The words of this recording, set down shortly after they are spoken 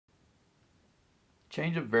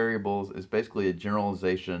Change of variables is basically a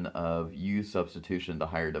generalization of U substitution to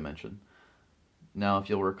higher dimension. Now, if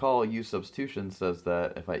you'll recall, U substitution says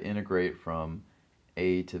that if I integrate from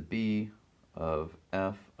a to b of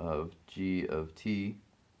f of g of t,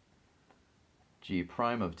 g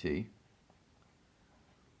prime of t,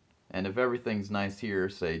 and if everything's nice here,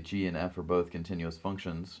 say g and f are both continuous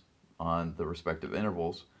functions on the respective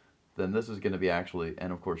intervals, then this is going to be actually,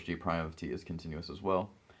 and of course g prime of t is continuous as well,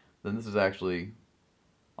 then this is actually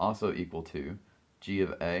also equal to g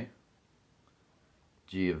of a,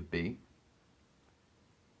 g of b,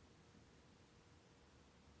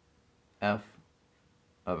 f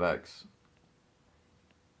of x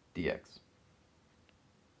dx.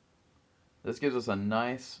 This gives us a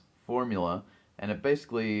nice formula, and it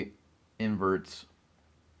basically inverts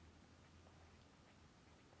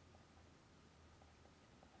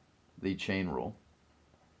the chain rule.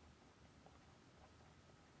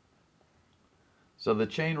 So the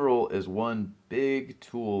chain rule is one big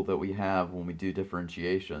tool that we have when we do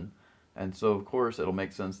differentiation, and so of course it'll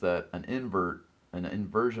make sense that an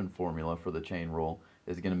inversion formula for the chain rule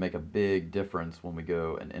is going to make a big difference when we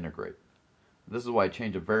go and integrate. This is why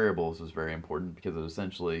change of variables is very important, because it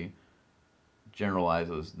essentially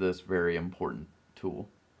generalizes this very important tool.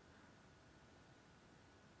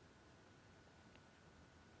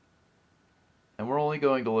 And we're only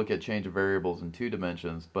going to look at change of variables in 2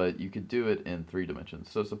 dimensions, but you could do it in 3 dimensions.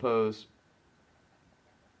 So suppose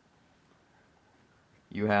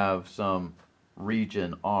you have some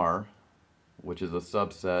region R, which is a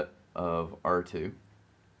subset of R2.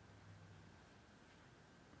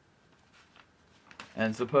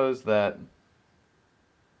 And suppose that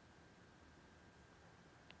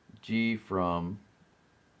G from,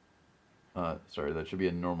 sorry, that should be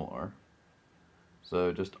a normal R.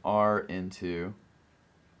 So just R into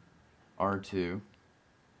R2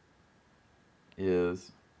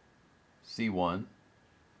 is C1.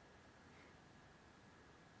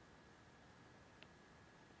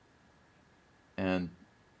 And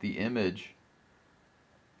the image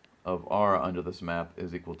of R under this map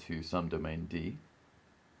is equal to some domain D.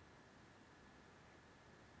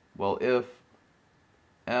 Well, if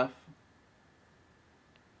f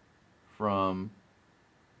from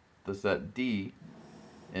the set D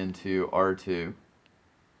into R2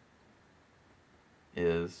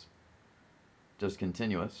 is just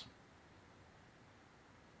continuous,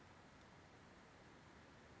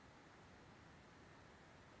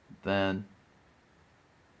 then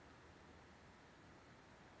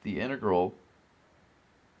the integral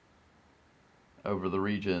over the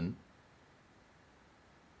region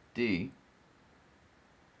D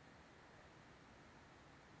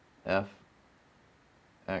f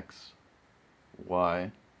x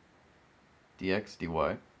y dx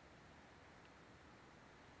dy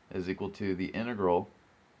is equal to the integral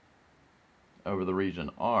over the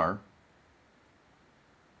region R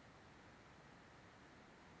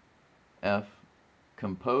f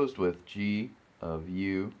composed with g of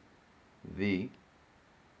u v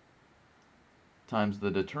times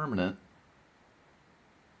the determinant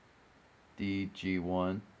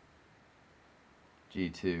dg1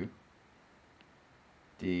 g2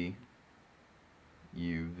 d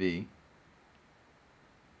uv.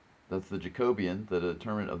 That's the Jacobian, the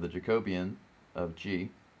determinant of the Jacobian of g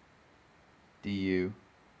du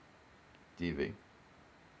dv.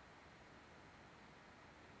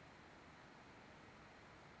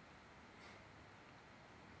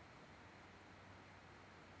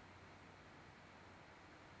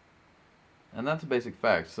 And that's a basic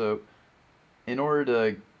fact. So in order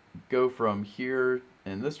to go from here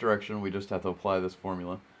in this direction, we just have to apply this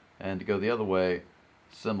formula, and to go the other way,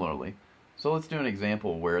 similarly. So let's do an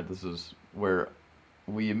example where this is where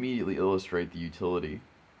we immediately illustrate the utility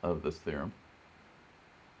of this theorem.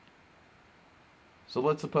 So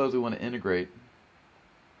let's suppose we want to integrate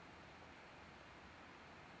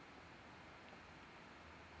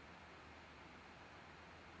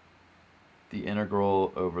the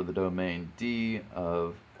integral over the domain D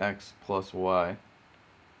of x plus y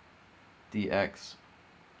dx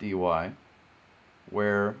dy,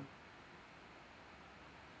 where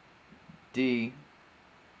D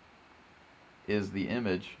is the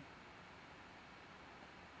image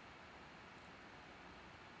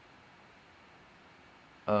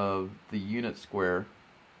of the unit square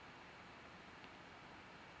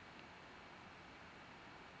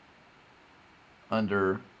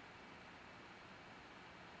under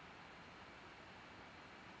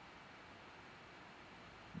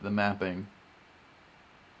the mapping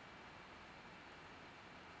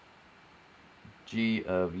g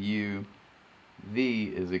of u v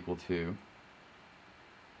is equal to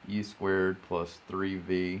u squared plus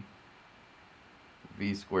 3v,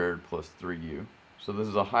 v squared plus 3u. So this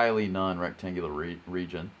is a highly non-rectangular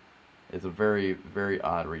region. It's a very, very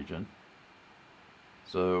odd region.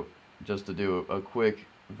 So just to do a quick,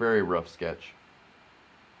 very rough sketch,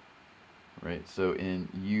 right? So in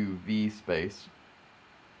UV space,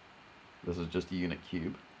 this is just a unit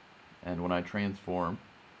cube. And when I transform,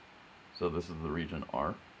 so this is the region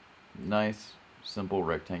R. Nice, simple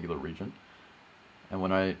rectangular region. And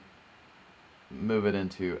when I move it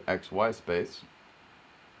into XY space,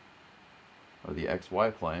 or the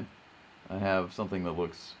XY plane, I have something that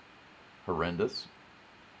looks horrendous.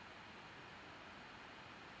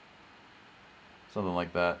 Something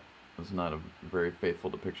like that. It's not a very faithful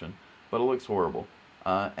depiction, but it looks horrible.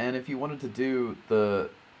 And if you wanted to do the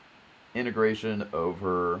integration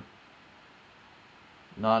over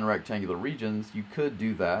non-rectangular regions, you could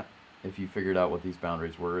do that if you figured out what these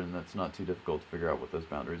boundaries were, and that's not too difficult to figure out what those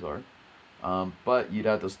boundaries are. But you'd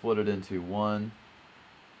have to split it into 1,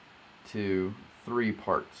 2, 3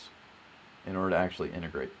 parts in order to actually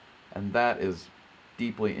integrate. And that is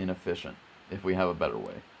deeply inefficient if we have a better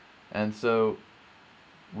way. And so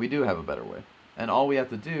we do have a better way. And all we have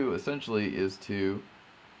to do essentially is to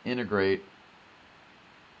integrate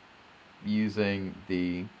using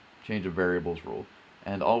the change of variables rule.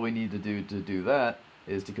 And all we need to do that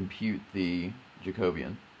is to compute the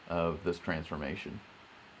jacobian of this transformation.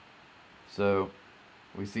 So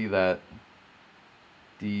we see that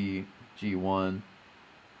d g1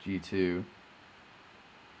 g2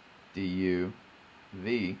 du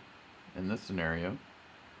v in this scenario,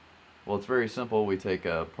 well, it's very simple. We take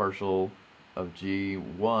a partial of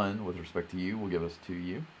g1 with respect to u will give us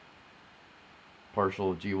 2u.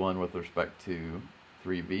 Partial of g1 with respect to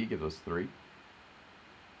 3v gives us 3.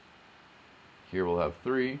 Here we'll have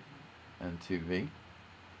 3 and 2v.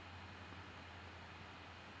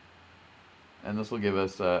 And this will give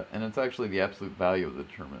us, and it's actually the absolute value of the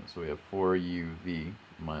determinant, so we have 4uv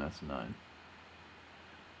minus 9.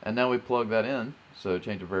 And now we plug that in, so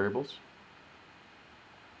change of variables.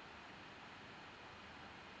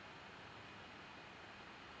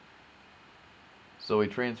 So we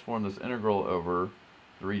transform this integral over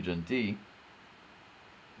the region D.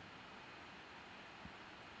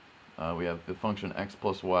 We have the function x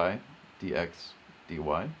plus y dx dy.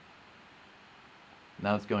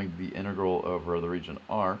 Now it's going to be integral over the region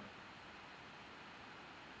R.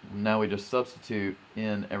 Now we just substitute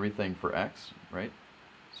in everything for x, right?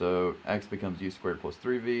 So x becomes u squared plus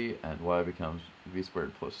 3v, and y becomes v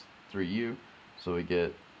squared plus 3u. So we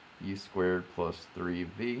get u squared plus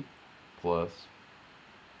 3v plus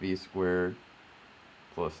v squared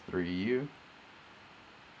plus 3u.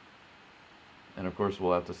 And of course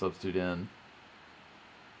we'll have to substitute in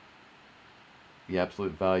the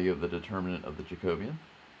absolute value of the determinant of the jacobian.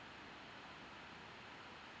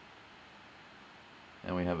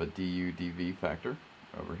 And we have a du dv factor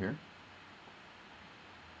over here.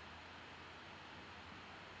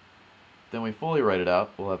 Then we fully write it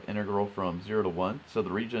out. We'll have integral from 0 to 1. So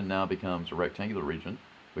the region now becomes a rectangular region.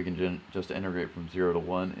 We can just integrate from 0 to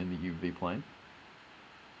 1 in the UV plane.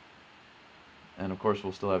 And of course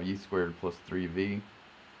we'll still have u squared plus 3v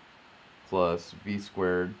plus v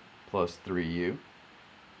squared plus 3u.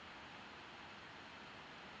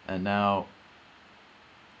 And now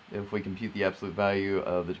if we compute the absolute value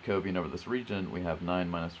of the jacobian over this region, we have 9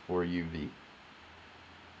 minus 4uv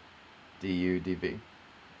du dv.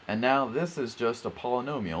 And now this is just a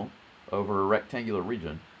polynomial over a rectangular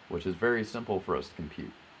region, which is very simple for us to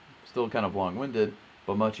compute. Still kind of long-winded,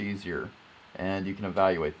 but much easier, and you can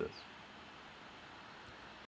evaluate this.